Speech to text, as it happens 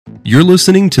You're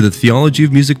listening to the Theology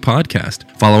of Music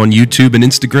podcast. Follow on YouTube and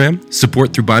Instagram,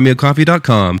 support through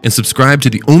buymeacoffee.com, and subscribe to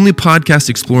the only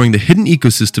podcast exploring the hidden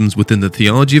ecosystems within the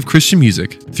theology of Christian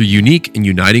music through unique and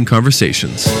uniting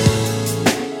conversations.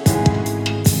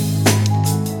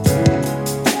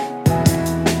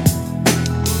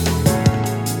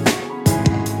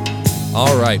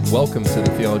 All right, welcome to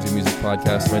the Theology of Music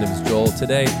podcast. My name is Joel.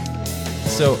 Today,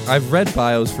 so I've read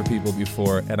bios for people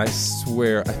before, and I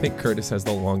swear, I think Curtis has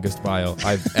the longest bio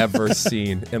I've ever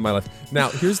seen in my life. Now,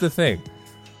 here's the thing.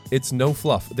 It's no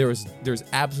fluff. There's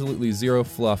absolutely zero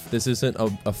fluff. This isn't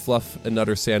a fluff and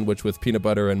nutter sandwich with peanut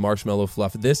butter and marshmallow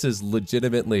fluff. This is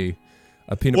legitimately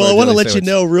a peanut butter Well, I want to let sandwich.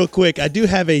 you know real quick. I do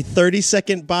have a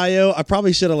 30-second bio. I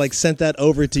probably should have sent that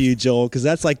over to you, Joel, because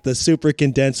that's the super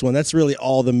condensed one. That's really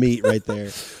all the meat right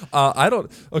there.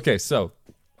 Okay, so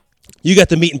You got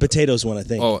the meat and potatoes one, I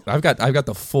think. oh, I've got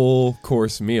the full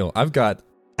course meal. I've got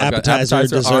Appetizer,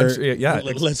 dessert. entree, yeah.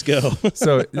 Let's go.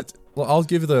 So, I'll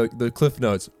give you the cliff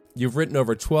notes. You've written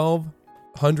over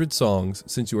 1,200 songs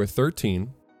since you were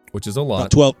 13, which is a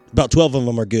lot. About 12 of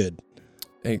them are good.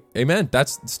 Hey, amen.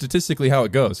 That's statistically how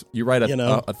it goes. You write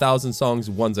 1,000 songs,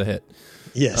 one's a hit.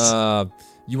 Yes.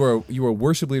 You were a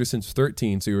worship leader since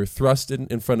 13, so you were thrust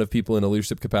in front of people in a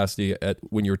leadership capacity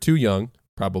when you were too young,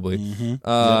 probably.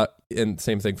 Mm-hmm. And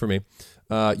same thing for me.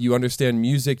 You understand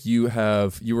music. You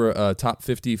were a top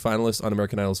 50 finalist on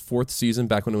American Idol's 4th season,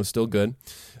 back when it was still good.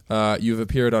 You've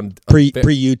appeared on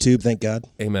pre-YouTube, thank God.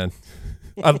 Amen.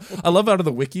 I love out of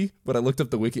the wiki, but I looked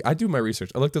up the wiki. I do my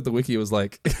research. I looked up the wiki. It was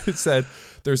it said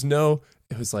it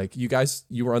was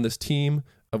you were on this team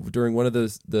during one of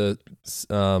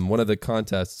the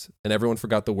contests, and everyone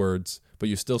forgot the words, but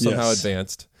you still somehow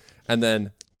advanced. And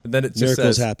then it just Miracles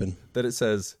says happen. that it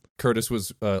says Curtis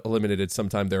was eliminated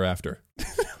sometime thereafter.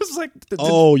 It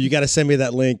was you got to send me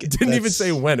that link. It didn't even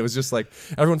say when. It was just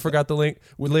everyone forgot the link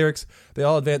with lyrics. They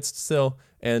all advanced still,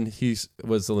 and he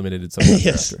was eliminated sometime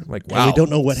yes. thereafter. Wow. And we don't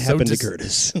know what happened to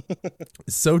Curtis.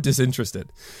 So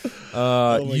disinterested.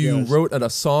 You wrote a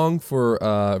song for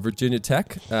Virginia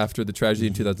Tech after the tragedy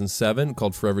in 2007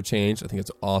 called Forever Changed. I think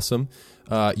it's awesome.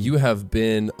 You have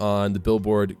been on the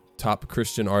Billboard Top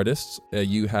Christian Artists.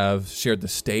 You have shared the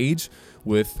stage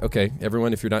with,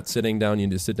 everyone, if you're not sitting down, you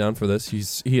need to sit down for this.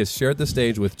 He has shared the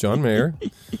stage with John Mayer,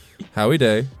 Howie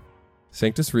Day,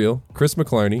 Sanctus Real, Chris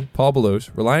McClarney, Paul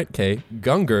Beloche, Reliant K,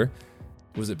 Gungor.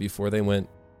 Was it before they went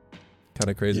kind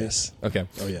of crazy? Yes. Okay.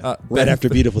 Oh, yeah. Right after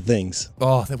Beautiful Things.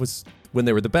 Oh, that was when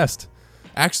they were the best.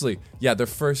 Actually, yeah, their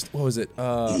first, what was it?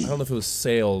 I don't know if it was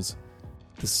Sales.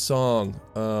 The song,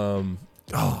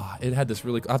 it had this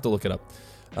really, I'll have to look it up.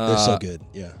 They're so good,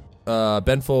 yeah.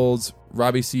 Ben Folds,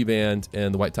 Robbie C. Band,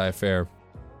 and the White Tie Affair.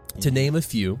 To name a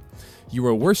few, you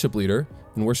were a worship leader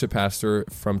and worship pastor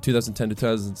from 2010 to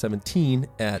 2017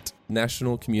 at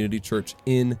National Community Church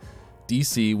in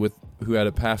D.C. who had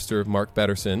a pastor, Mark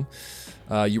Batterson.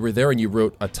 You were there and you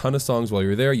wrote a ton of songs while you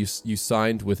were there. You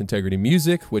signed with Integrity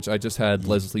Music, which I just had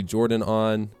Leslie Jordan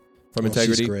on from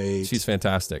Integrity. She's great. She's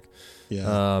fantastic.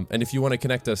 Yeah. And if you want to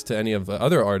connect us to any of the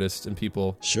other artists and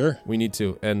people, sure, we need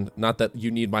to. And not that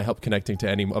you need my help connecting to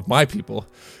any of my people,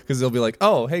 because they'll be like,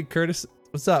 "Oh, hey Curtis,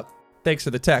 what's up? Thanks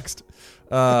for the text."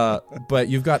 But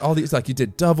you've got all these, you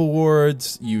did Dove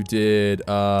Awards, you did,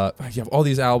 you have all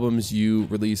these albums. You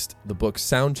released the book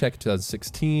Soundcheck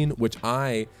 2016, which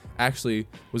I actually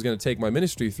was going to take my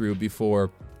ministry through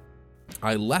before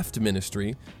I left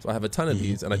ministry, so I have a ton of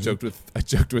these, and I joked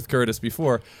with Curtis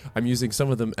before. I'm using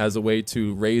some of them as a way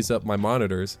to raise up my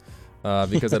monitors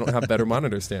because I don't have better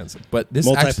monitor stands. But this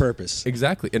multi-purpose,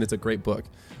 exactly, and it's a great book,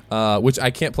 which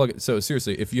I can't plug it. So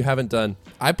seriously, if you haven't done,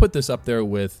 I put this up there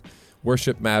with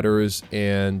Worship Matters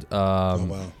and the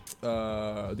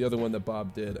other one that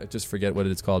Bob did. I just forget what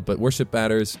it's called, but Worship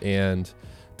Matters and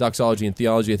Doxology and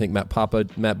Theology. I think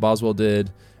Matt Boswell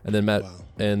did. And then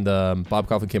Bob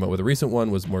Kauflin came out with a recent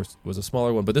one, was a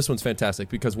smaller one, but this one's fantastic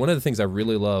because one of the things I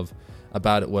really love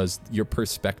about it was your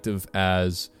perspective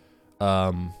as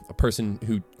a person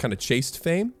who kind of chased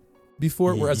fame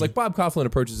before, whereas Bob Kauflin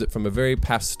approaches it from a very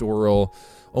pastoral,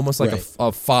 almost like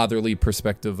a fatherly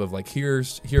perspective of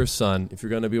here's son, if you're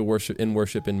going to be in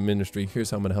worship in ministry, here's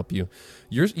how I'm going to help you.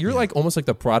 You're almost like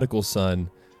the prodigal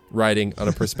son, writing on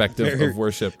a perspective of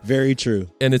worship. Very true.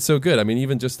 And it's so good. I mean,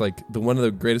 even just one of the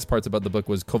greatest parts about the book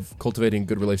was cultivating a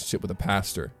good relationship with a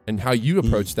pastor, and how you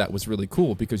approached that was really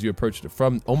cool because you approached it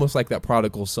from almost like that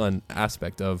prodigal son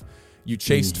aspect of you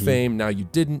chased fame, now you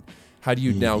didn't. How do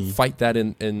you now fight that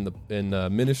in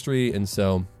ministry? And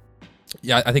so,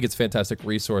 yeah, I think it's a fantastic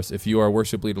resource. If you are a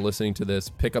worship leader listening to this,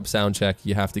 pick up Soundcheck.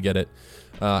 You have to get it.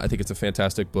 I think it's a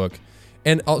fantastic book.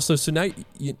 And also, so now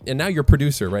now you're a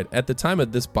producer, right? At the time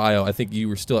of this bio, I think you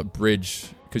were still at Bridge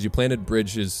because you planted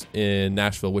bridges in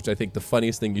Nashville, which I think the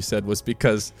funniest thing you said was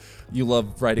because you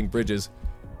love writing bridges.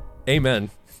 Amen.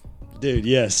 Dude,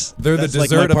 yes. They're the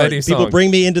dessert of any song. People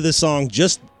bring me into the song,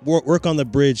 just work on the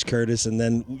bridge, Curtis, and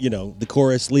then, the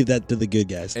chorus, leave that to the good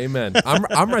guys. Amen.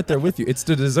 I'm right there with you. It's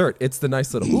the dessert. It's the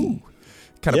nice little, ooh,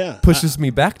 kind of pushes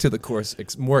me back to the chorus,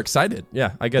 more excited.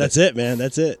 Yeah, I get it. That's it, man.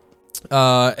 That's it.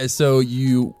 So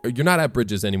you're not at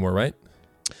Bridges anymore, right?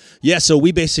 Yeah, so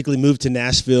we basically moved to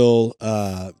Nashville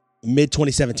mid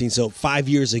 2017. So 5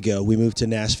 years ago, we moved to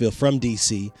Nashville from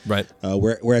DC. Right.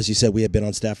 Where, as you said, we had been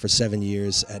on staff for 7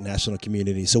 years at National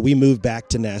Community. So we moved back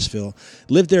to Nashville.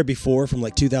 Lived there before from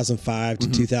like 2005 to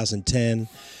 2010.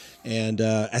 And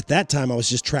at that time, I was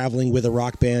just traveling with a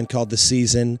rock band called The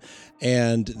Season.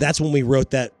 And that's when we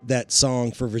wrote that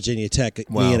song for Virginia Tech.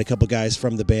 Wow. Me and a couple guys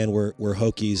from the band were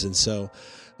Hokies. And so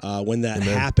when that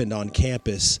happened on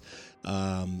campus,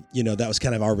 that was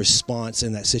kind of our response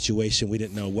in that situation. We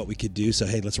didn't know what we could do. So,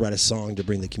 hey, let's write a song to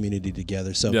bring the community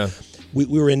together. So we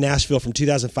were in Nashville from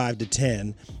 2005 to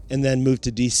 10 and then moved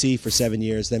to DC for 7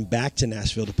 years, then back to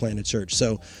Nashville to plant a church.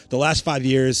 So the last 5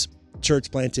 years, church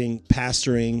planting,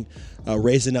 pastoring,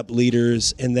 raising up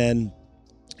leaders. And then,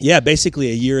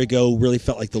 basically a year ago, really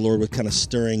felt like the Lord was kind of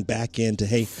stirring back into,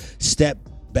 hey, step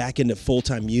back into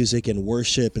full-time music and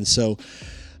worship. And so,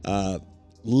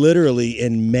 literally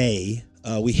in May,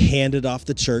 we handed off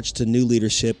the church to new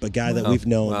leadership, a guy that we've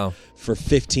known for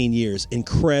 15 years.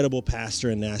 Incredible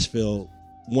pastor in Nashville,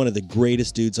 one of the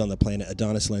greatest dudes on the planet,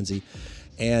 Adonis Lindsay.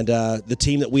 And the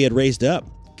team that we had raised up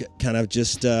kind of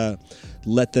just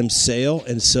let them sail.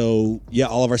 And so,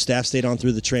 all of our staff stayed on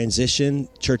through the transition.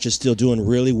 Church is still doing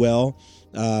really well.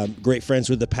 Great friends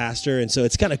with the pastor, and so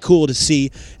it's kind of cool to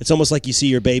see. It's almost like you see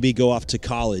your baby go off to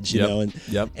college, and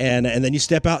then you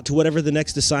step out to whatever the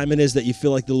next assignment is that you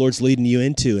feel like the Lord's leading you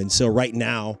into. And so right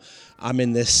now, I'm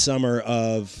in this summer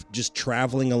of just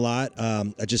traveling a lot.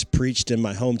 I just preached in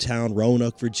my hometown,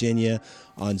 Roanoke, Virginia,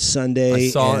 on Sunday. I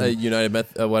saw a United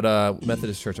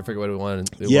Methodist Church. I forget what it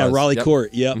was. Raleigh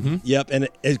Court. Yep. And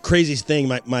a crazy thing,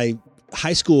 my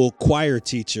high school choir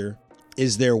teacher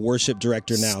is their worship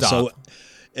director now. So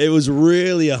it was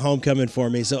really a homecoming for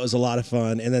me. So it was a lot of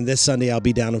fun. And then this Sunday I'll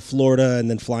be down in Florida and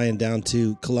then flying down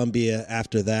to Colombia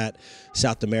after that,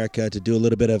 South America, to do a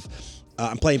little bit of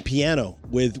I'm playing piano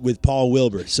with Paul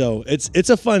Wilbur. So it's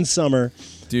a fun summer.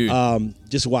 Dude.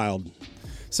 Just wild.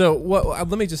 So let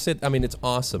me just say, I mean, it's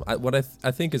awesome. What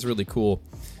I think is really cool.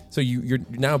 So you're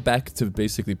now back to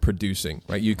basically producing,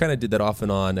 right? You kind of did that off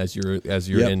and on as you're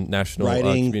in national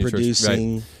writing, community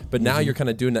producing, church, right? But now you're kind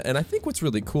of doing that, and I think what's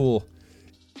really cool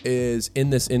is in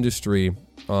this industry.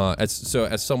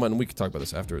 As someone, we could talk about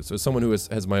this afterwards. So as someone who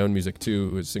has my own music too,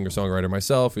 who's a singer-songwriter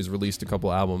myself, who's released a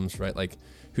couple albums, right? Like,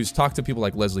 who's talked to people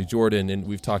like Leslie Jordan, and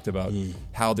we've talked about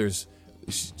how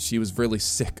she was really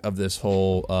sick of this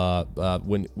whole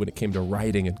when it came to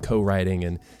writing and co-writing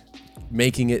and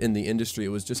making it in the industry. It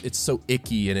was just, it's so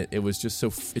icky, and it was just so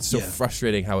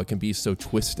frustrating how it can be so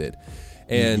twisted.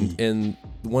 And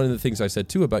one of the things I said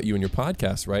too about you and your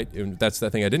podcast, right? And that's the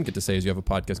thing I didn't get to say is you have a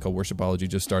podcast called Worshipology,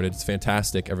 just started. It's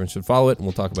fantastic. Everyone should follow it, and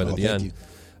we'll talk about it at the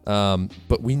end.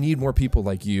 But we need more people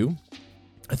like you.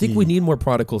 I think we need more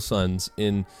prodigal sons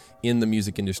in the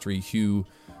music industry who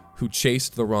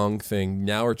chased the wrong thing,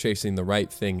 now are chasing the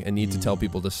right thing, and need to tell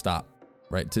people to stop,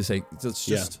 right? To say, let's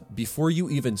just, before you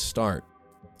even start,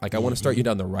 like, I want to start you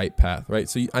down the right path, right?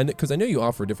 So, because I know you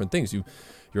offer different things.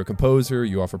 You're a composer,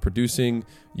 you offer producing,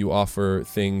 you offer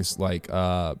things like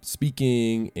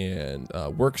speaking and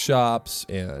workshops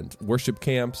and worship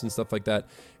camps and stuff like that.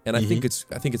 And I think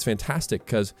it's fantastic,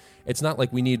 because it's not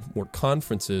like we need more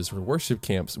conferences or worship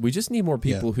camps. We just need more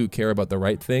people who care about the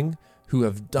right thing, who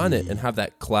have done it and have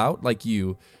that clout like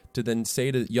you, to then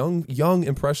say to young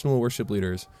impressionable worship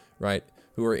leaders, right,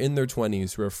 who are in their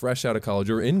 20s, who are fresh out of college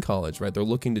or in college, right? They're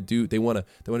looking to do, they want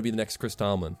to be the next Chris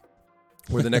Tomlin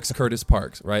or the next Curtis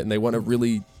Parks, right? And they want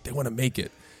to make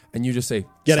it. And you just say,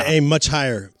 got to aim much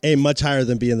higher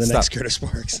than being the next Curtis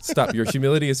Parks. Stop. Your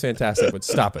humility is fantastic, but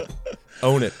stop it.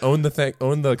 Own it. Own the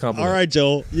compliment. All right,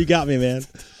 Joel, you got me, man.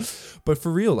 But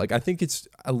for real, like,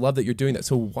 I love that you're doing that.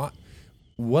 So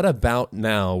what about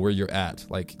now where you're at?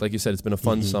 Like you said, it's been a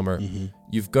fun summer.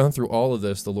 You've gone through all of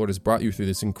this. The Lord has brought you through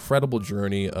this incredible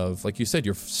journey of, like you said,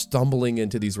 you're stumbling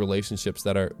into these relationships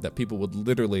that people would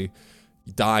literally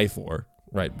die for,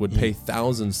 right? Would pay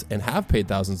thousands and have paid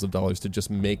thousands of dollars to just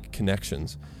make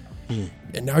connections.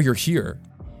 And now you're here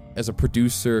as a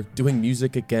producer, doing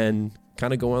music again,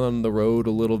 kind of going on the road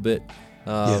a little bit.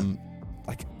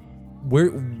 Like,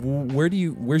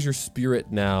 where's your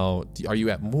spirit now? Are you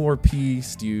at more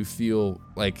peace? Do you feel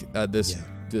like this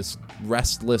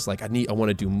restless, like I want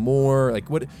to do more? Like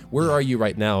where are you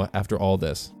right now after all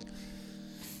this?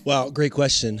 Well, great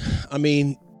question. I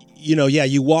mean,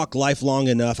 you walk life long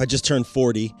enough. I just turned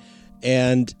 40,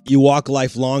 and you walk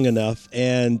life long enough,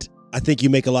 and I think you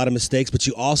make a lot of mistakes, but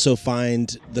you also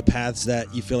find the paths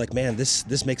that you feel like, man,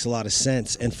 this makes a lot of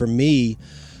sense. And for me,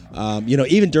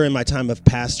 even during my time of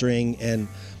pastoring, and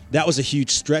that was a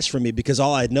huge stretch for me because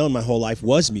all I had known my whole life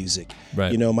was music.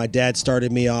 Right. My dad started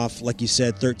me off, like you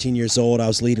said, 13 years old. I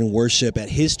was leading worship at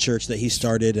his church that he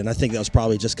started, and I think that was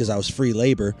probably just because I was free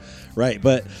labor, right?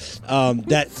 But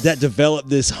that developed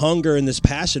this hunger and this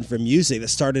passion for music that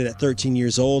started at 13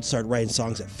 years old, started writing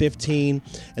songs at 15,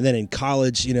 and then in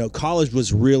college, college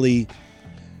was really,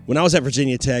 when I was at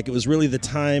Virginia Tech, it was really the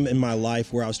time in my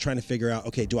life where I was trying to figure out,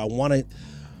 okay, do I want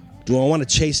to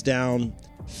chase down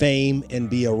fame and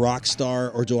be a rock star,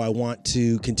 or do I want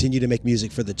to continue to make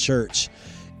music for the church?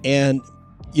 And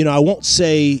I won't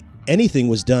say anything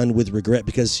was done with regret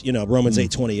because Romans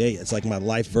 8:28, it's like my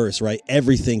life verse, right?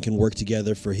 Everything can work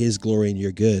together for his glory and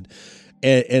your good.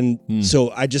 And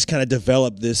so I just kind of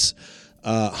developed this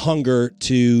hunger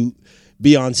to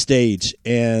be on stage,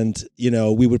 and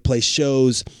we would play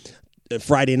shows,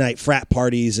 Friday night frat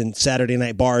parties and Saturday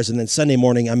night bars, and then Sunday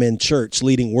morning I'm in church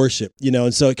leading worship,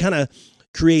 and so it kind of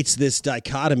creates this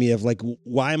dichotomy of like,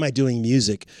 why am I doing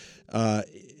music?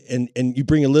 And you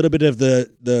bring a little bit of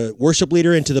the worship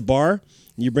leader into the bar,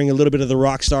 you bring a little bit of the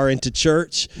rock star into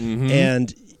church,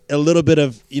 and a little bit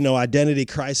of identity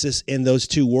crisis in those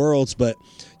two worlds. But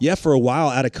yeah, for a while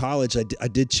out of college, I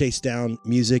did chase down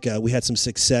music. We had some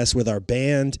success with our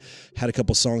band, had a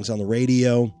couple songs on the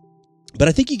radio. But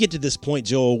I think you get to this point,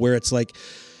 Joel, where it's like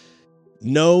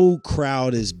no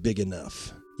crowd is big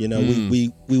enough.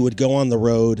 We would go on the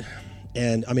road,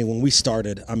 and I mean, when we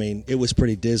started, it was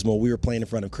pretty dismal. We were playing in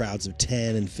front of crowds of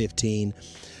 10 and 15.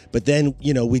 But then,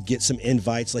 we'd get some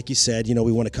invites, like you said,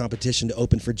 we won a competition to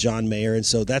open for John Mayer. And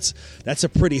so that's a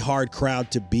pretty hard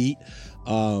crowd to beat.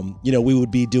 We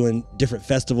would be doing different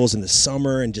festivals in the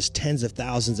summer and just tens of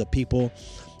thousands of people.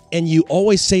 And you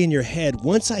always say in your head,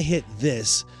 once I hit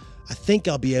this, I think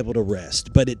I'll be able to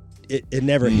rest. But it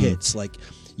never hits. Like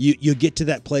you get to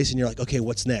that place and you're like, okay,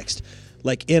 what's next?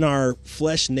 Like in our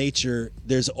flesh nature,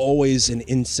 there's always an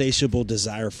insatiable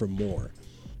desire for more.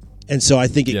 And so I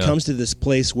think it comes to this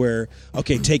place where,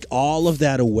 okay, take all of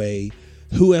that away.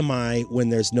 Who am I when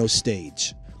there's no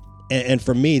stage? And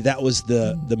for me, that was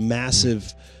the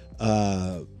massive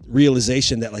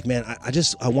realization that, like, man,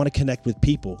 I want to connect with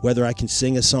people, whether I can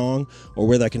sing a song or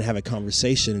whether I can have a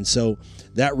conversation. And so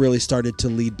that really started to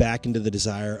lead back into the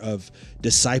desire of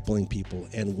discipling people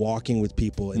and walking with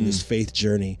people in this faith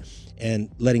journey and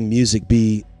letting music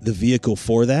be the vehicle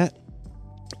for that.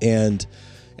 And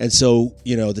so,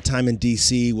 the time in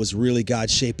DC was really God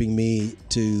shaping me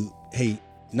to, hey,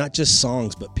 not just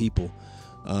songs, but people.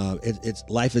 It's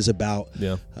life is about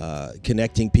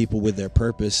connecting people with their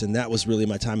purpose, and that was really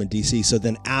my time in DC. So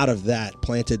then out of that,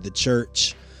 planted the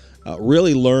church,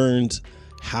 really learned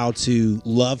how to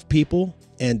love people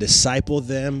and disciple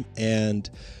them. And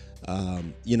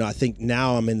I think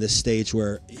now I'm in this stage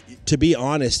where, to be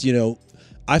honest,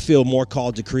 I feel more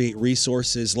called to create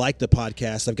resources like the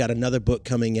podcast. I've got another book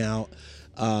coming out.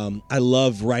 I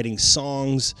love writing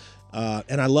songs.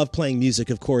 And I love playing music,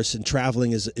 of course, and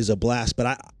traveling is a blast.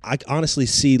 But I honestly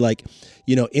see, like,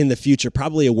 in the future,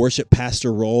 probably a worship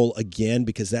pastor role again,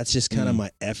 because that's just kind of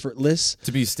my effortless.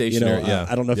 To be stationary,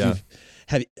 I don't know if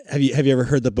have you ever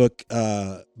heard the book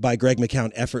by Greg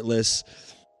McKeown, Effortless?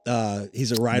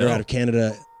 He's a writer out of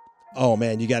Canada. Oh,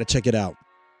 man, you got to check it out.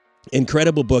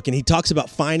 Incredible book. And he talks about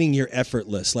finding your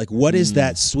effortless. Like, what is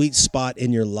that sweet spot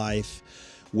in your life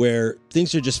where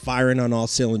things are just firing on all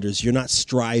cylinders? You're not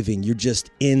striving. You're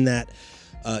just in that,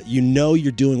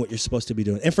 you're doing what you're supposed to be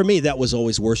doing. And for me, that was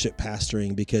always worship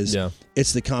pastoring, because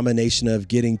it's the combination of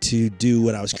getting to do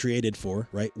what I was created for,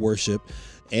 right? Worship,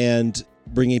 and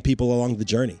bringing people along the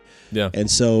journey. Yeah. And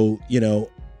so,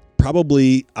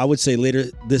 probably I would say later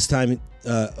this time,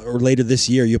 or later this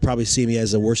year, you'll probably see me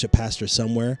as a worship pastor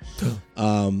somewhere.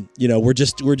 We're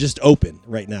just open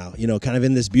right now, kind of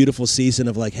in this beautiful season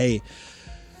of like, hey,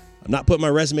 I'm not putting my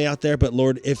resume out there, but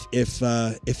Lord,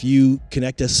 if you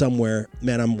connect us somewhere,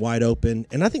 man, I'm wide open.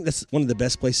 And I think that's one of the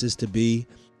best places to be.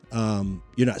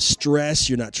 You're not stressed.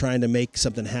 You're not trying to make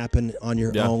something happen on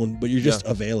your own, but you're just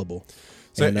available.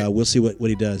 So, and we'll see what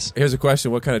he does. Here's a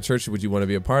question. What kind of church would you want to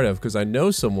be a part of? Because I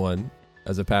know someone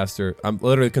as a pastor. I'm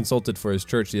literally consulted for his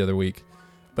church the other week,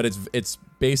 but it's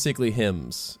basically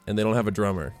hymns, and they don't have a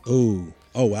drummer. Ooh.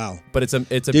 Oh wow! But it's a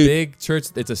big church.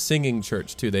 It's a singing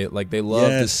church too. They love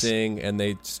to sing, and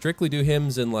they strictly do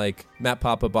hymns and like Matt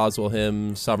Papa Boswell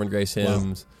hymns, Sovereign Grace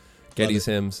hymns, Getty's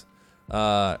hymns.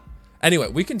 Anyway,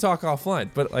 we can talk offline.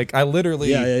 But like I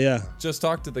literally just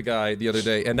talked to the guy the other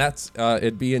day, and that's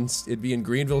it'd be in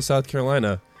Greenville, South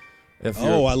Carolina.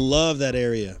 I love that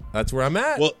area. That's where I'm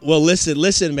at. Well,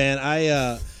 listen,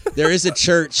 man. There is a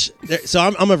church. So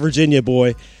I'm a Virginia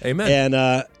boy. Amen.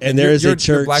 And there is a church.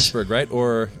 You're Blacksburg, right?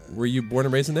 Or were you born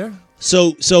and raised in there?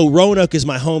 So Roanoke is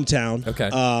my hometown.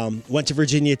 Okay. Went to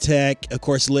Virginia Tech. Of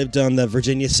course, lived on the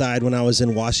Virginia side when I was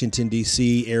in Washington,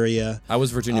 D.C. area. I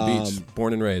was Virginia Beach,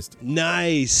 born and raised.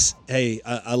 Nice. Hey,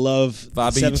 I love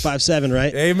Bob 757,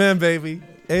 right? Amen, baby.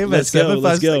 Amen. Let's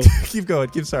go. Keep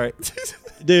going. Sorry.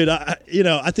 Dude, I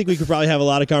think we could probably have a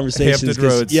lot of conversations. Hampton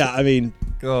Roads. Yeah, I mean,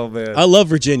 oh man, I love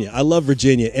Virginia.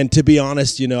 And to be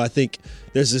honest, I think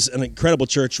there's an incredible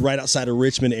church right outside of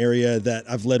Richmond area that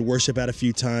I've led worship at a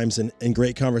few times, and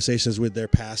great conversations with their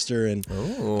pastor, and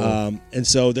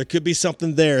so there could be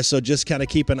something there. So just kind of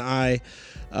keep an eye.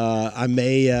 I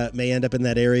may end up in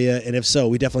that area, and if so,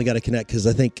 we definitely got to connect because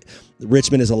I think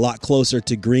Richmond is a lot closer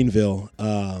to Greenville.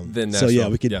 Than Nashville. So yeah,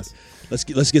 we could. Yes.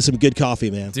 Let's get some good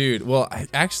coffee, man. Dude, well,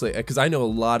 actually, because I know a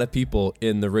lot of people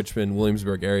in the Richmond,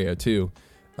 Williamsburg area too.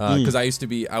 Because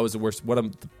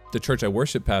the church I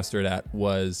worship pastored at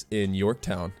was in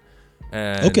Yorktown.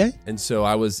 And so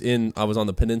I was on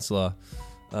the peninsula.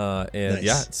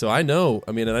 Nice. So I know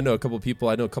a couple of people.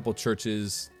 I know a couple of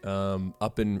churches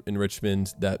up in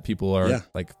Richmond that people are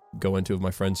like going to, of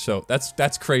my friends. So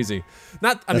that's crazy.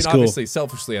 Obviously,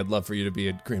 selfishly, I'd love for you to be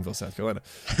in Greenville, South Carolina,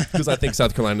 because I think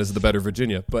South Carolina is the better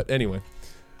Virginia. But anyway.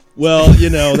 Well,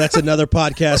 that's another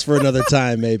podcast for another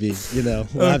time, maybe. We'll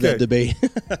have that debate.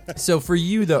 So for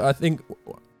you, though, I think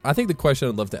the question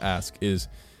I'd love to ask is,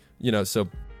 so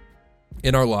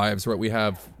in our lives, right, we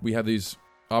have these.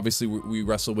 Obviously, we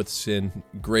wrestle with sin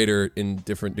greater in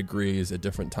different degrees at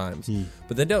different times,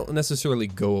 but they don't necessarily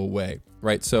go away,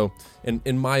 right? So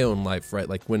in my own life, right,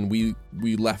 like when we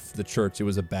left the church, it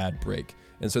was a bad break.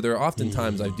 And so there are often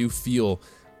times I do feel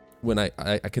when I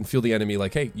can feel the enemy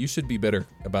like, hey, you should be bitter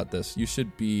about this. You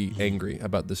should be angry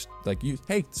about this. Like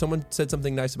hey, someone said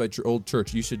something nice about your old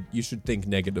church. You should think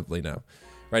negatively now.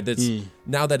 Right. That's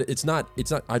now that it's not.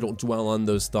 I don't dwell on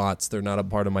those thoughts. They're not a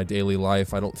part of my daily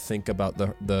life. I don't think about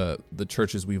the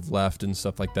churches we've left and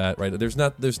stuff like that. Right. It's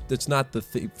not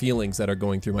the feelings that are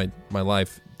going through my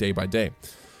life day by day,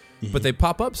 but they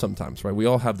pop up sometimes. Right. We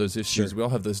all have those issues. Sure. We all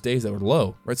have those days that are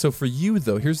low. Right. So for you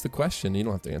though, here's the question. You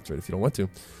don't have to answer it if you don't want to.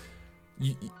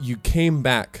 You came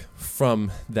back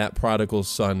from that prodigal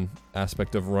son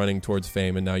aspect of running towards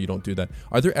fame, and now you don't do that.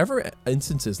 Are there ever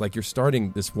instances like you're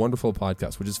starting this wonderful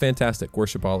podcast, which is fantastic,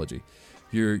 Worshipology?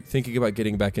 You're thinking about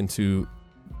getting back into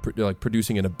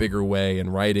producing in a bigger way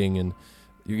and writing, and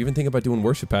you're even thinking about doing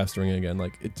worship pastoring again.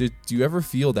 Like, do you ever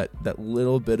feel that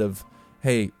little bit of,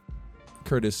 hey,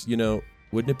 Curtis,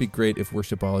 wouldn't it be great if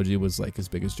Worshipology was like as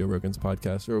big as Joe Rogan's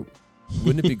podcast? Or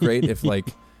wouldn't it be great if like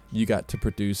you got to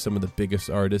produce some of the biggest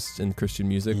artists in Christian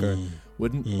music? Or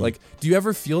do you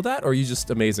ever feel that, or are you just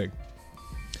amazing?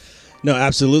 No,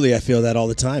 absolutely. I feel that all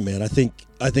the time, man. I think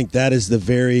that is the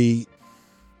very,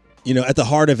 at the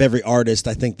heart of every artist,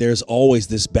 I think there's always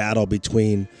this battle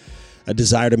between a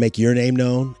desire to make your name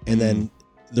known and then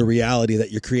the reality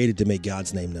that you're created to make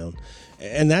God's name known.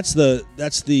 And that's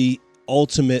the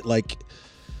ultimate, like,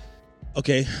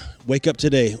 okay, wake up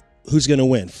today. Who's going to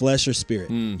win, flesh or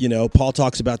spirit? Paul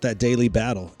talks about that daily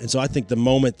battle. And so I think the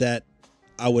moment that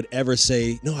I would ever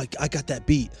say, no, I got that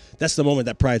beat, that's the moment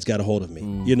that pride's got a hold of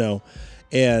me,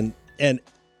 And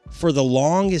for the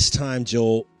longest time,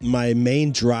 Joel, my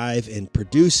main drive in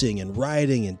producing and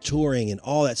writing and touring and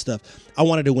all that stuff, I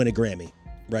wanted to win a Grammy,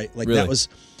 right? Like really?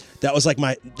 That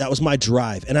was my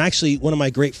drive. And actually, one of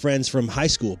my great friends from high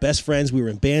school, best friends, we were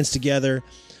in bands together.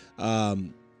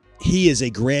 He is a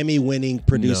Grammy-winning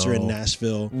producer in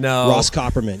Nashville. Ross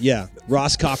Copperman. Yeah,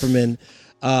 Ross Copperman,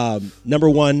 number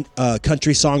one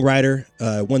country songwriter,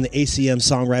 won the ACM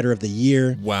Songwriter of the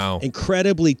Year. Wow,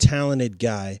 incredibly talented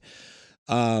guy,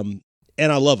 and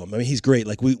I love him. I mean, he's great.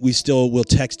 Like we still will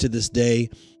text to this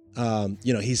day.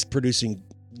 He's producing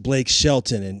Blake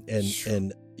Shelton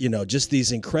and just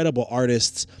these incredible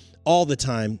artists all the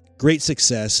time. Great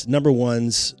success, number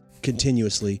ones.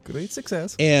 Continuously. Great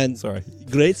success. And sorry.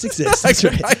 Great success. That's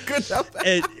right. I couldn't help that.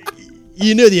 And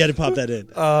you knew you had to pop that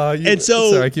in.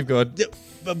 Sorry, keep going.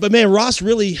 But man, Ross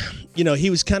really, he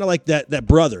was kind of like that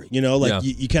brother,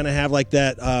 you kind of have like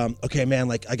that, okay, man,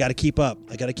 like I got to keep up.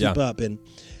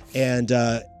 And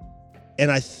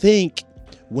I think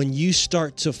when you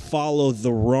start to follow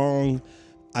the wrong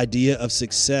idea of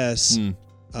success,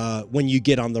 when you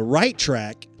get on the right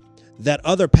track, that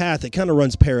other path, it kind of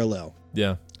runs parallel.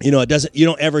 Yeah. You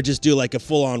don't ever just do like a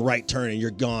full on right turn and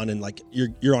you're gone and like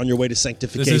you're on your way to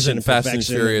sanctification. This isn't and Fast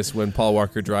perfection. and Furious when Paul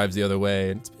Walker drives the other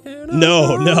way. And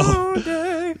No.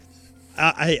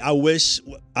 I wish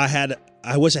I had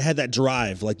that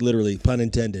drive, like literally, pun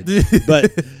intended.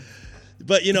 But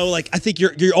like I think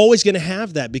you're always going to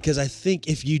have that, because I think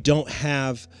if you don't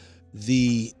have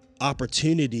the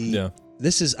opportunity,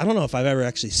 this is, I don't know if I've ever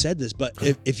actually said this, but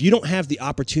if you don't have the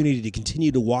opportunity to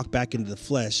continue to walk back into the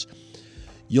flesh,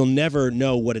 you'll never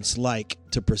know what it's like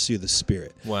to pursue the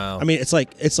Spirit. Wow. I mean, it's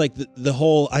like the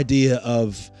whole idea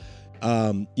of,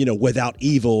 without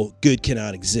evil, good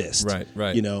cannot exist.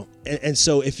 Right. And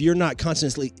so if you're not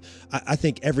constantly, I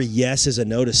think every yes is a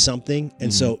no to something.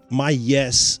 And so my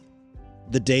yes,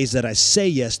 the days that I say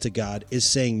yes to God, is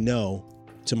saying no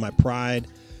to my pride,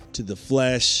 to the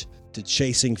flesh, to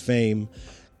chasing fame.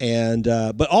 And,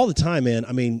 but all the time, man,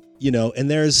 I mean,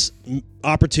 and there's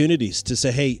opportunities to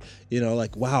say, hey,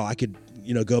 like, wow, I could,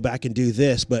 go back and do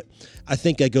this. But I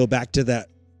think I go back to that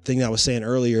thing that I was saying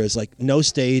earlier, is like, no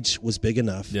stage was big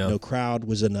enough. No crowd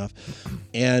was enough.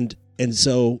 And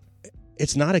so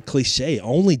it's not a cliche.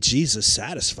 Only Jesus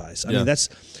satisfies. I mean,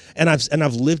 and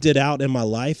I've lived it out in my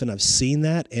life, and I've seen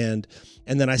that. And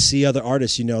then I see other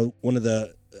artists, one of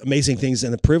the amazing things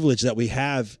and the privilege that we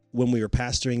have when we were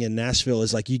pastoring in Nashville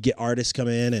is like, you get artists come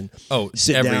in and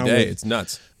sit every down day. It's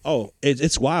nuts.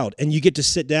 It's wild. And you get to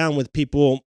sit down with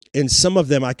people, and some of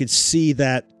them I could see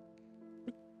that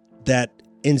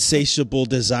insatiable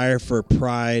desire for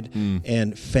pride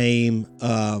and fame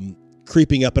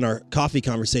creeping up in our coffee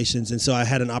conversations. And so I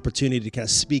had an opportunity to kind of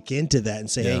speak into that and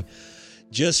say, hey,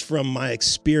 just from my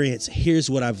experience, here's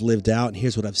what I've lived out and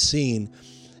here's what I've seen.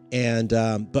 And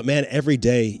but man, every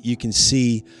day you can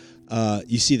see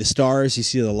you see the stars, you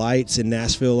see the lights in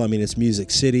Nashville. I mean, it's Music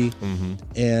City.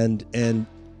 And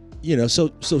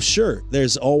so sure,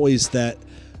 there's always that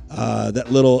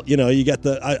little, you got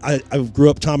I grew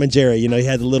up Tom and Jerry, you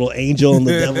had the little angel and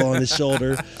the devil on his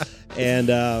shoulder. And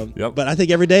but I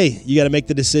think every day you got to make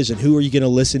the decision. Who are you going to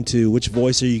listen to? Which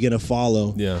voice are you going to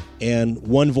follow? Yeah. And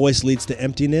one voice leads to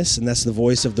emptiness, and that's the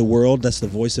voice of the world. That's the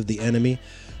voice of the enemy.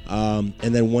 And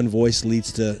then one voice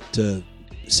leads to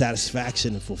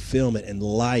satisfaction and fulfillment and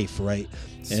life, right?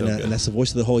 And that's the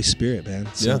voice of the Holy Spirit, man.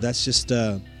 So that's just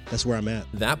that's where I'm at.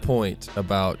 That point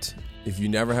about, if you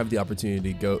never have the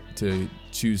opportunity to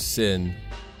choose sin,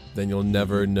 then you'll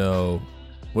never know.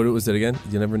 What was it again?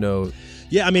 You never know.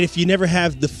 Yeah, I mean, if you never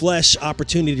have the flesh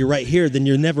opportunity right here, then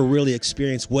you'll never really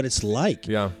experience what it's like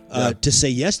to say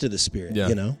yes to the Spirit.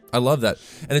 Yeah. I love that,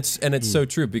 and it's so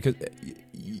true, because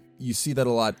you see that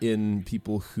a lot in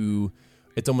people who,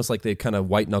 it's almost like they kind of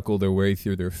white knuckle their way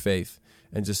through their faith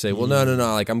and just say, well, no,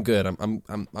 like, I'm good.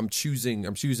 I'm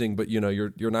choosing, but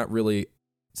you're not really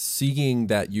seeing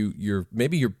that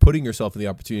you're putting yourself in the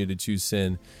opportunity to choose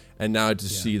sin, and now to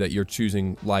see that you're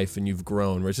choosing life and you've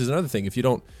grown, which is another thing. If you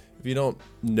don't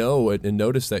know it and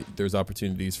notice that there's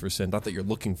opportunities for sin, not that you're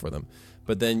looking for them,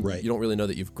 but then you don't really know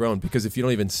that you've grown, because if you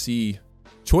don't even see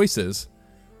choices,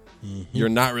 you're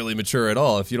not really mature at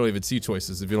all. If you don't even see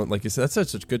choices, if you don't, like you said, that's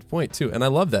such a good point too. And I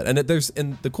love that. And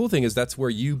and the cool thing is that's where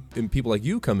you and people like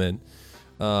you come in,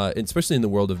 especially in the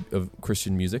world of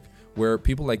Christian music, where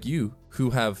people like you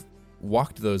who have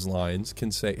walked those lines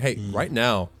can say, hey, right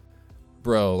now,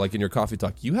 bro, like in your coffee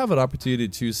talk, you have an opportunity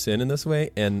to choose sin in this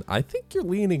way, and I think you're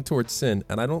leaning towards sin,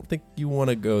 and I don't think you want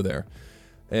to go there.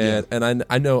 And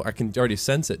I know, I can already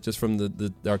sense it just from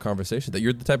our conversation, that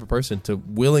you're the type of person to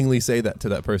willingly say that to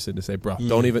that person, to say, bro,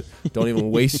 don't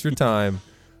even waste your time.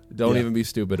 Don't even be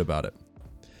stupid about it.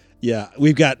 Yeah,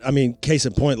 we've got, I mean, case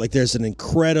in point, like there's an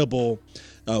incredible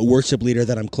worship leader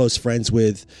that I'm close friends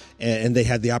with, and they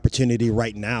have the opportunity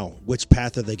right now. Which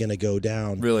path are they going to go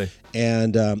down? Really?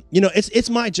 And it's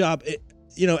my job,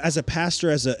 as a pastor,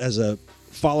 as a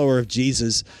follower of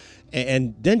Jesus,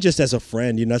 and then just as a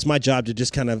friend, it's my job to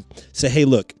just kind of say, hey,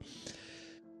 look,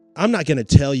 I'm not going to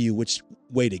tell you which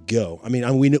way to go. I mean,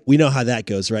 we know how that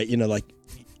goes, right? Like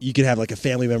you could have like a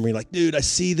family member like, dude, I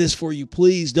see this for you.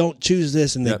 Please don't choose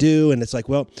this. And they do. And it's like,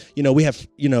 well, we have,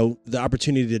 the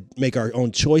opportunity to make our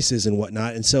own choices and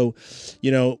whatnot. And so,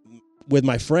 with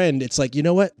my friend, it's like, you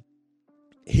know what?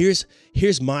 Here's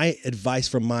my advice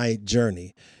from my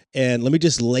journey. And let me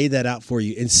just lay that out for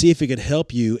you and see if it could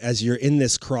help you as you're in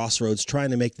this crossroads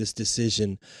trying to make this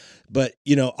decision. But,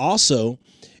 also,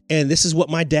 and this is what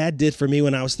my dad did for me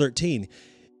when I was 13.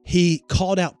 he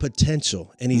called out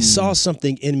potential, and he saw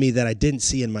something in me that I didn't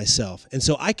see in myself. And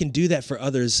so I can do that for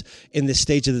others in this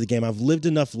stage of the game. I've lived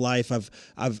enough life.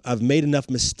 I've made enough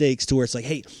mistakes to where it's like,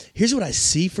 hey, here's what I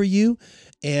see for you.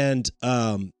 And,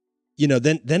 then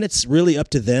it's really up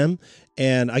to them.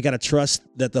 And I got to trust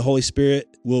that the Holy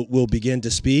Spirit will begin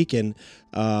to speak, and,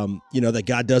 that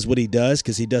God does what he does,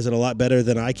 because he does it a lot better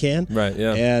than I can. Right.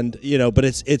 Yeah. And, but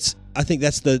it's, I think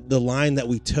that's the line that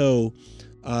we toe.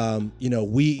 I'm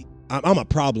a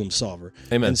problem solver.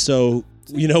 Amen. And so,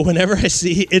 whenever I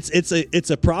see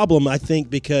it's a problem, I think,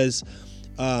 because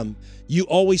you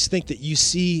always think that you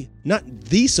see not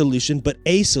the solution, but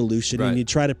a solution, right. And you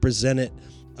try to present it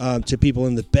to people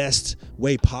in the best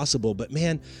way possible. But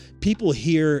man, people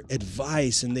hear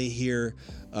advice and they hear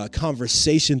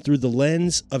conversation through the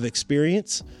lens of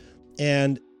experience,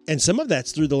 and some of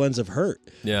that's through the lens of hurt.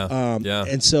 Yeah.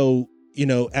 And so,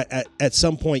 at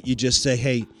some point you just say,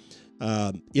 hey,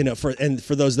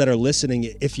 for those that are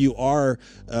listening, if you are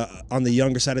on the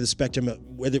younger side of the spectrum,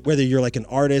 whether you're like an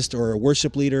artist or a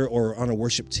worship leader or on a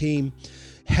worship team,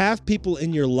 have people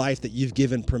in your life that you've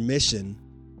given permission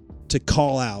to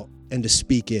call out and to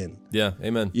speak in. Yeah.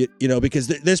 Amen. Because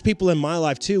there's people in my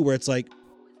life too, where it's like,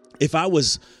 if I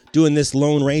was doing this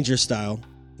Lone Ranger style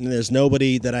and there's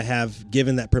nobody that I have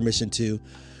given that permission to,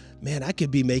 man, I could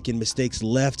be making mistakes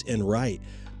left and right.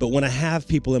 But when I have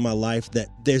people in my life that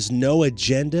there's no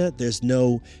agenda, there's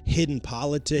no hidden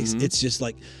politics, it's just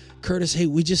like, Curtis, hey,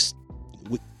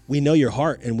 we know your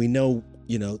heart, and we know,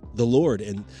 the Lord,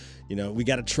 and, we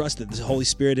got to trust that the Holy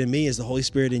Spirit in me is the Holy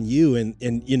Spirit in you. And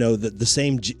the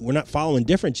same, we're not following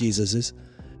different Jesuses.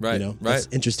 Right. Right. It's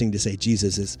interesting to say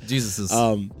Jesuses.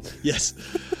 Yes.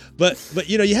 But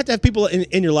you have to have people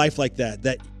in your life like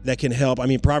that can help. I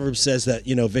mean, Proverbs says that,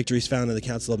 victory is found in the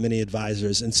counsel of many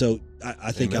advisors. And so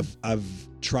I think I've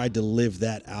tried to live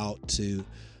that out to,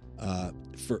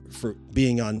 for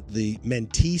being on the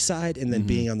mentee side and then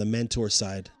being on the mentor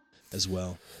side as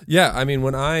well. Yeah. I mean,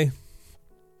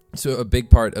 so a big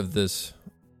part of this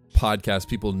podcast,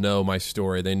 people know my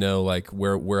story. They know like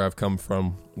where I've come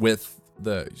from with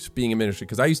being in ministry.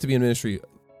 'Cause I used to be in ministry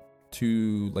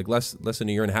to like less than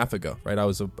a year and a half ago, right? I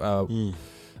was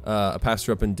a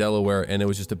pastor up in Delaware, and it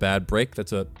was just a bad break.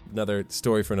 That's another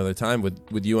story for another time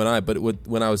with you and I. But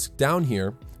when I was down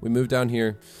here, we moved down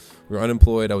here, we were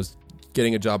unemployed. I was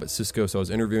getting a job at Cisco, so I was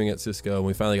interviewing at Cisco, and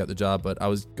we finally got the job. But I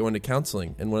was going to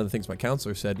counseling, and one of the things my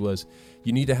counselor said was,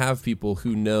 you need to have people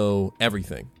who know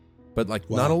everything, but like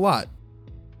not a lot.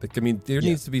 Like, I mean, there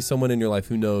needs to be someone in your life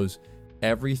who knows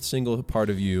every single part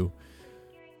of you.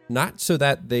 Not so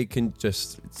that they can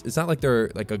just, it's not like they're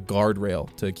like a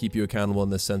guardrail to keep you accountable in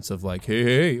the sense of like,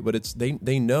 hey, but it's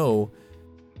they know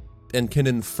and can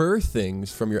infer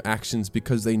things from your actions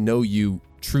because they know you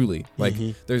truly. Like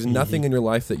there's nothing in your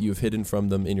life that you've hidden from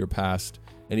them in your past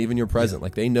and even your present.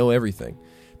 Like they know everything,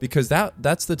 because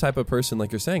that's the type of person,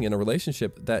 like you're saying, in a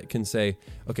relationship that can say,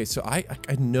 okay, so I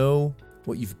know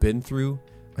what you've been through.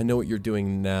 I know what you're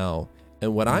doing now.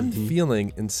 And what I'm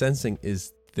feeling and sensing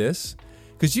is this.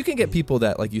 Because you can get people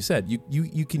that, like you said,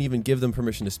 you can even give them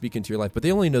permission to speak into your life, but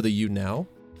they only know the you now,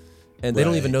 and they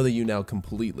don't even know the you now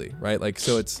completely, right? Like,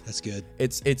 so that's good.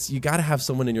 It's you got to have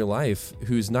someone in your life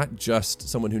who's not just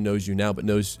someone who knows you now, but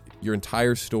knows your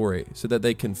entire story, so that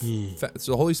they can.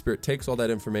 So the Holy Spirit takes all that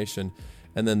information,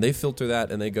 and then they filter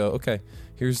that, and they go, okay,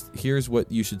 here's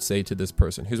what you should say to this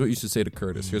person. Here's what you should say to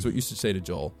Curtis. Here's what you should say to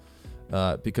Joel,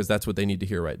 because that's what they need to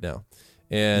hear right now,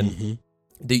 and.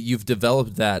 You've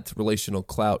developed that relational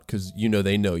clout because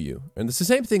they know you. And it's the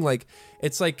same thing, like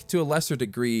it's like to a lesser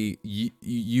degree,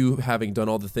 you having done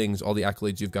all the things, all the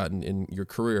accolades you've gotten in your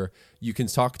career, you can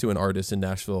talk to an artist in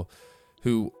Nashville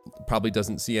who probably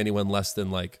doesn't see anyone less than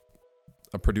like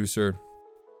a producer,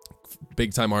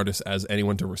 big time artist as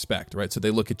anyone to respect, right? So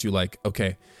they look at you like,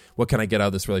 okay, what can I get out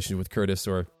of this relationship with Curtis?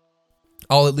 Or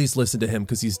I'll at least listen to him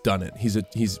because he's done it.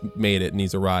 He's made it and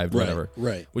he's arrived, whatever.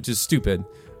 Right. Which is stupid.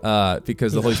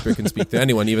 Because the Holy Spirit can speak to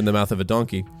anyone, even the mouth of a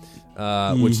donkey,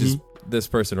 which is this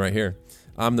person right here.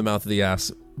 I'm the mouth of the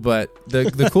ass. But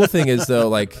the cool thing is, though,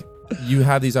 like you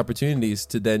have these opportunities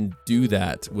to then do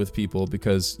that with people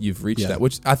because you've reached that,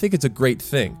 which I think it's a great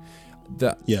thing.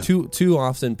 Too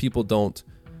often people don't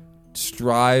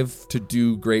strive to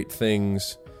do great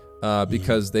things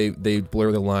because they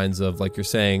blur the lines of, like you're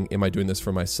saying, am I doing this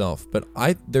for myself? But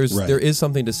there is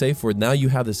something to say for it. Now you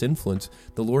have this influence.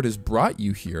 The Lord has brought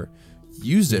you here.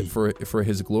 Use it for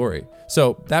His glory.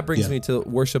 So that brings me to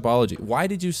Worshipology. Why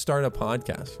did you start a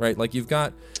podcast? Right, like you've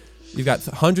got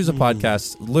hundreds of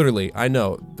podcasts. Literally, I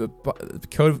know the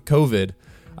COVID.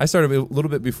 I started a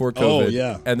little bit before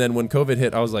COVID. And then when COVID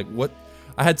hit, I was like, what?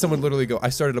 I had someone literally go, I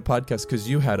started a podcast because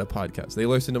you had a podcast. They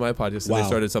listened to my podcast and they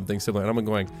started something similar. And I'm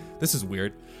going, this is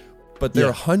weird. But there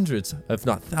are hundreds, if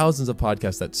not thousands, of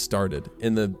podcasts that started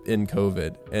in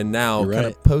COVID, and now kind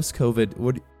of post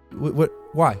COVID.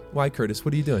 Why, Curtis?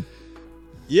 What are you doing?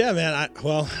 Yeah, man.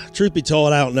 Well, truth be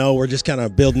told, I don't know. We're just kind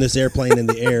of building this airplane in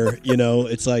the air.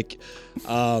 It's like,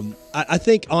 I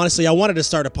think honestly, I wanted to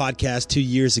start a podcast 2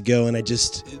 years ago, and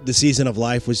the season of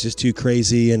life was just too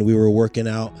crazy, and we were working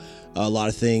out a lot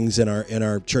of things in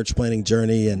our church planning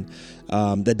journey, and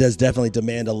that does definitely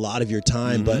demand a lot of your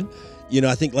time, but.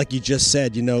 I think like you just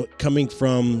said, coming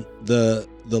from the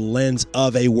lens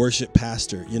of a worship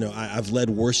pastor, I've led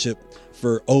worship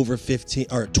for over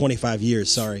 25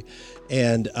 years, sorry.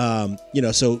 And,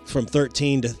 so from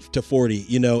 13 to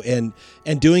 40,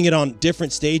 and doing it on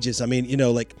different stages. I mean,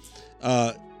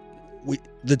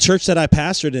 the church that I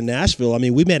pastored in Nashville, I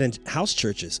mean, we met in house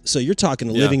churches. So you're talking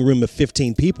a living room of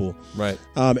 15 people. Right.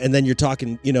 And then you're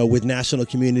talking, with National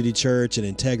Community Church and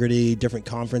Integrity, different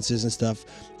conferences and stuff,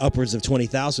 upwards of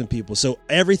 20,000 people. So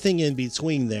everything in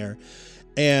between there.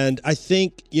 And I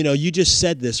think, you just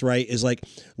said this, right, is like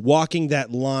walking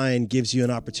that line gives you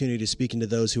an opportunity to speak into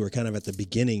those who are kind of at the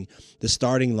beginning, the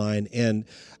starting line. And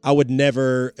I would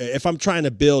never, if I'm trying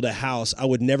to build a house, I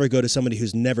would never go to somebody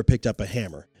who's never picked up a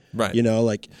hammer. Right.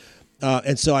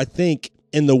 And so I think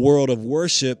in the world of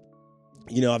worship,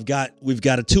 we've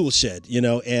got a tool shed,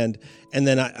 and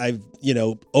then I've,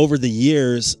 over the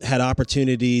years had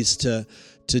opportunities to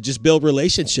just build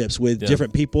relationships with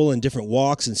different people in different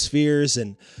walks and spheres.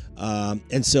 And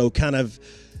so kind of,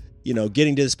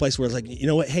 getting to this place where it's like,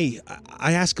 what, hey,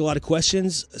 I ask a lot of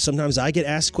questions. Sometimes I get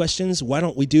asked questions. Why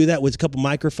don't we do that with a couple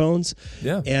microphones?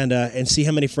 Yeah. And see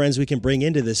how many friends we can bring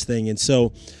into this thing. And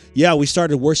so, we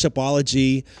started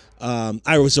Worshipology.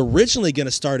 I was originally going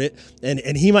to start it,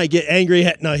 and he might get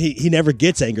angry. No, he never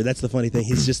gets angry. That's the funny thing.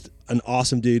 He's just an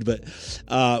awesome dude. But,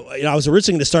 I was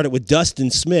originally going to start it with Dustin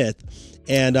Smith,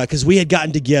 and because we had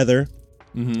gotten together.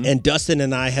 Mm-hmm. And Dustin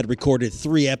and I had recorded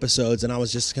 3 episodes, and I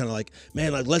was just kind of like,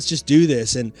 man, let's just do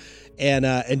this. And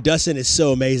Dustin is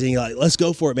so amazing. Like, let's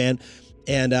go for it, man.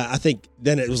 And I think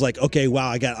then it was like, okay, wow,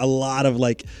 I got a lot of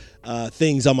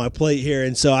things on my plate here.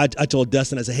 And so I told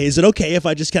Dustin, I said, hey, is it okay if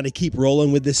I just kind of keep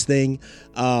rolling with this thing?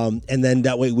 And then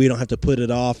that way we don't have to put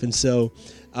it off. And so,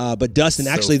 but Dustin,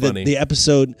 so actually the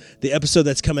episode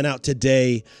that's coming out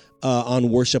today, on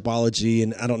Worshipology,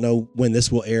 and I don't know when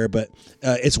this will air, but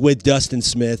it's with Dustin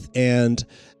Smith, and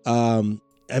I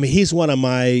mean, he's one of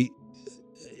my.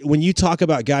 When you talk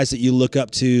about guys that you look up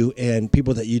to and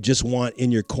people that you just want in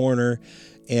your corner,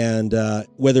 and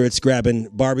whether it's grabbing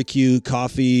barbecue,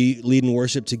 coffee, leading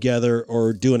worship together,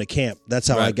 or doing a camp, that's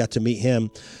how I got to meet him.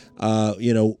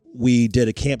 We did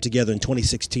a camp together in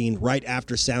 2016, right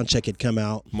after Soundcheck had come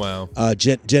out. Wow.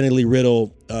 Jenny Lee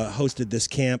Riddle hosted this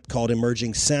camp called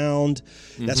Emerging Sound.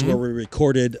 That's where we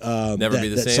recorded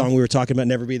that song we were talking about,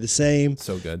 Never Be the Same.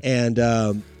 So good. And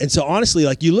so honestly,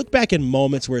 you look back in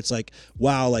moments where it's like,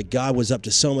 wow, God was up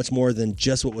to so much more than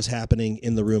just what was happening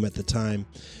in the room at the time.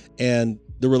 And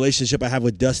the relationship I have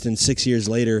with Dustin 6 years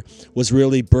later was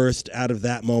really birthed out of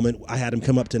that moment. I had him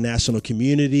come up to National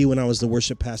Community when I was the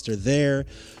worship pastor there.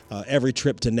 Every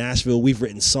trip to Nashville, we've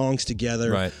written songs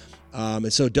together. Right.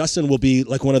 And so Dustin will be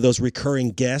like one of those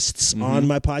recurring guests on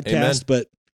my podcast. Amen. But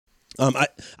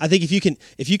I think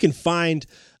if you can find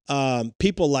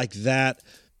people like that,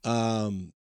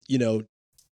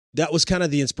 that was kind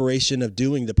of the inspiration of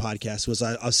doing the podcast. Was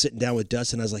I was sitting down with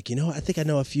Dustin, I was like, I think I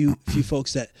know a few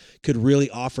folks that could really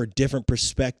offer different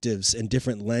perspectives and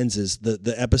different lenses.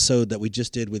 The episode that we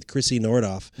just did with Chrissy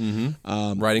Nordoff,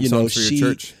 writing songs for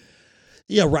your church.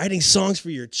 Yeah, writing songs for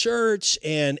your church,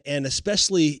 and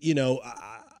especially,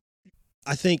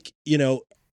 I think,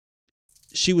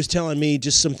 she was telling me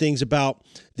just some things about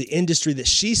the industry that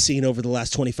she's seen over the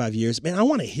last 25 years. Man, I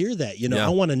want to hear that. I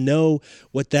want to know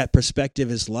what that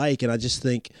perspective is like. And I just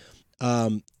think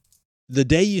the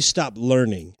day you stop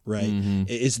learning, right,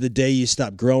 is the day you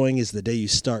stop growing, is the day you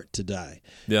start to die.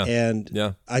 Yeah.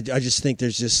 And I just think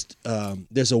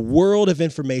there's a world of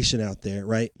information out there,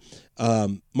 right?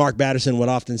 Mark Batterson would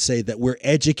often say that we're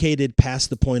educated past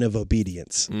the point of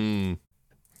obedience.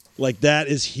 That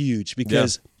is huge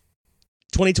because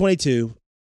 2022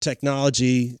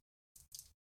 technology,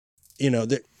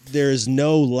 there is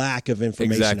no lack of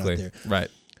information out there. Right.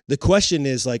 The question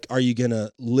is are you going to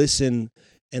listen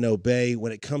and obey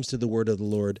when it comes to the word of the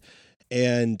Lord?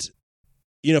 And,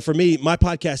 for me, my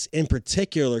podcast in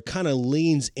particular kind of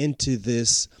leans into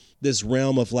this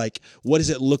realm of what does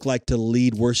it look like to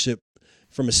lead worship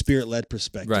from a spirit-led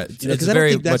perspective. Right. It's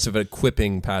very much of an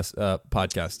equipping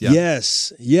podcast. Yeah.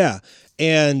 Yes. Yeah.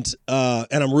 And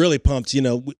I'm really pumped.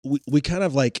 We kind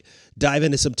of like dive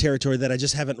into some territory that I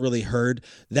just haven't really heard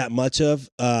that much of.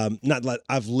 Not like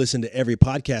I've listened to every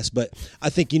podcast, but I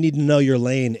think you need to know your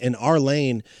lane. And our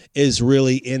lane is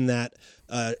really in that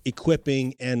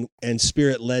equipping and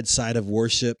spirit-led side of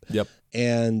worship. Yep.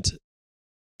 And,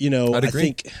 I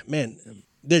think, man,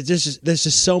 there's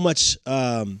just so much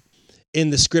in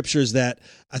the scriptures that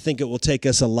I think it will take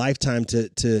us a lifetime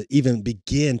to even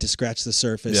begin to scratch the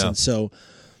surface. Yeah. And so,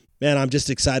 man, I'm just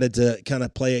excited to kind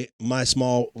of play my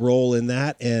small role in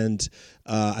that. And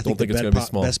I think the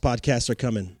best podcasts are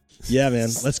coming. Yeah, man.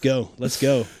 Let's go.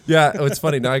 Yeah, it's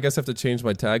funny. Now I guess I have to change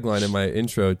my tagline in my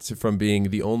intro from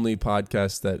being the only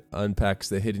podcast that unpacks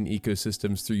the hidden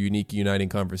ecosystems through unique, uniting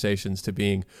conversations to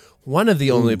being one of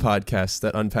the only podcasts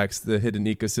that unpacks the hidden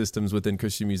ecosystems within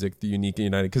Christian music, the unique and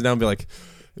united. Because now I'm be like,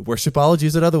 Worshipology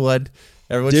is another one.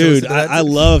 Everyone, dude, I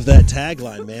love that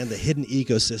tagline, man. The hidden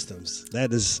ecosystems.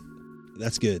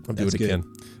 That's good. I'll do it again.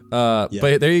 But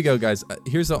there you go, guys.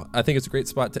 I think it's a great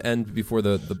spot to end before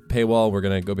the paywall. We're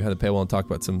going to go behind the paywall and talk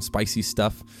about some spicy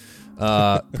stuff.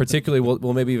 Particularly,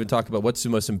 we'll maybe even talk about what's the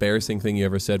most embarrassing thing you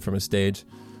ever said from a stage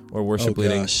or worship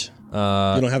leading. Gosh.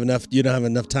 You don't have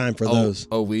enough time for those.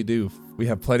 Oh, we do. We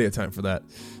have plenty of time for that.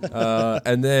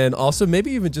 And then also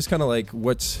maybe even just kind of like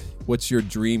what's your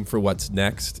dream for what's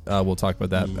next? We'll talk about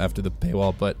that after the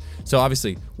paywall. But so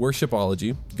obviously,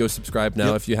 Worshipology. Go subscribe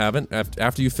now if you haven't.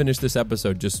 After you finish this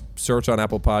episode, just search on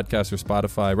Apple Podcasts or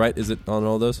Spotify. Right? Is it on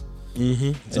all those?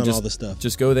 Mm-hmm. It's on all the stuff.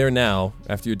 Just go there now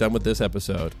after you're done with this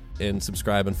episode and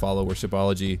subscribe and follow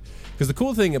Worshipology. Because the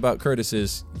cool thing about Curtis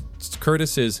is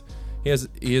he has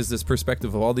this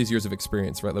perspective of all these years of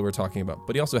experience, right, that we're talking about.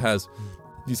 But he also has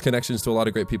these connections to a lot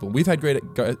of great people. We've had great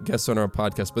guests on our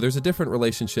podcast, but there's a different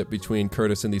relationship between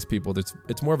Curtis and these people.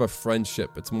 It's more of a friendship.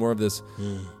 It's more of this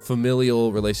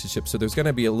familial relationship. So there's going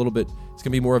to be it's going to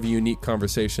be more of a unique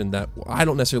conversation that I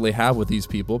don't necessarily have with these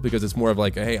people, because it's more of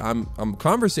like, hey, I'm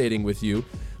conversating with you,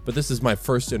 but this is my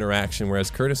first interaction, whereas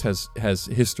Curtis has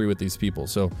history with these people.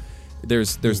 So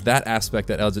there's that aspect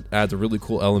that adds a really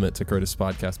cool element to Curtis'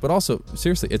 podcast. But also,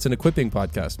 seriously, it's an equipping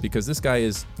podcast, because this guy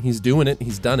he's doing it,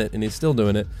 he's done it, and he's still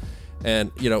doing it.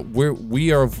 And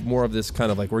we are more of this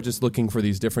kind of like, we're just looking for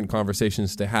these different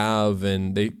conversations to have,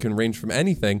 and they can range from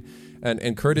anything.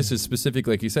 And Curtis is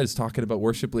specifically, like you said, is talking about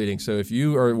worship leading. So if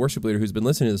you are a worship leader who's been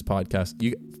listening to this podcast,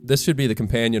 this should be the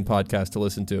companion podcast to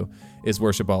listen to, is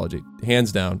Worshipology.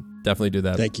 Hands down, definitely do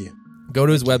that. Thank you. Go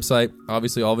to his website.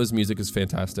 Obviously, all of his music is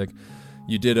fantastic.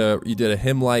 You did a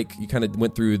hymn, like you kind of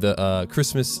went through the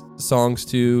Christmas songs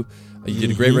too. You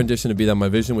did a great rendition of "Be Thou My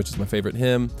Vision," which is my favorite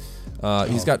hymn.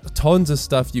 He's got tons of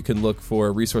stuff you can look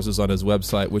for, resources on his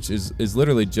website, which is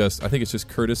literally just, I think it's just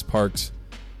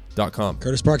CurtisParks.com.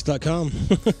 CurtisParks.com.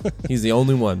 He's the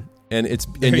only one. And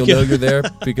you'll know you're there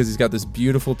because he's got this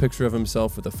beautiful picture of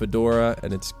himself with a fedora,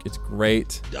 and it's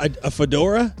great. A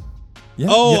fedora? Yeah.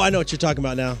 Oh, yeah. I know what you're talking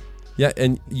about now. Yeah,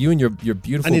 and you and your beautiful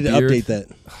beard. I need to update that.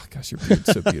 Oh, gosh, your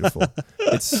beard's so beautiful.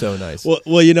 It's so nice. Well,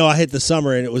 I hit the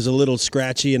summer, and it was a little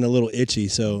scratchy and a little itchy,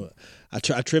 so I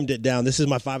trimmed it down. This is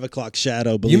my 5 o'clock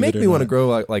shadow, believe it or not. You make me want to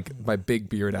grow like my big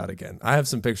beard out again. I have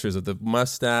some pictures of the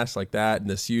mustache like that and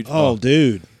this huge... Oh,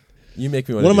 dude. You make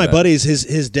me want to One of my buddies,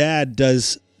 his dad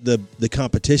does the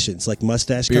competitions, like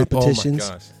mustache competitions. Oh,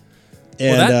 my gosh.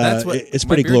 And that's what, it's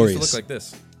pretty glorious. Used to look like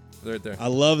this. Right there. I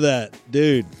love that.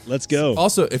 Dude, let's go.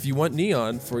 Also, if you want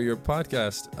neon for your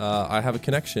podcast, I have a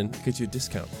connection to get you a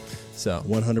discount. So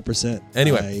 100%.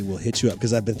 Anyway, I will hit you up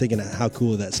because I've been thinking how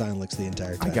cool that sign looks the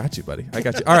entire time. I got you, buddy. I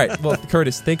got you. All right. Well,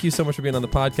 Curtis, thank you so much for being on the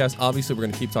podcast. Obviously, we're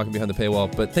going to keep talking behind the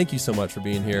paywall, but thank you so much for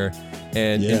being here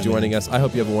and joining us. I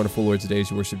hope you have a wonderful Lord's Day as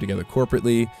you worship together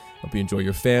corporately. Hope you enjoy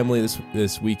your family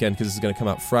this weekend, because this is going to come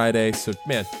out Friday. So,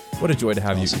 man, what a joy to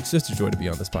have you. It's just a joy to be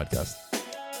on this podcast.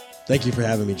 Thank you for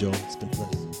having me, Joel. It's been a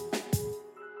pleasure.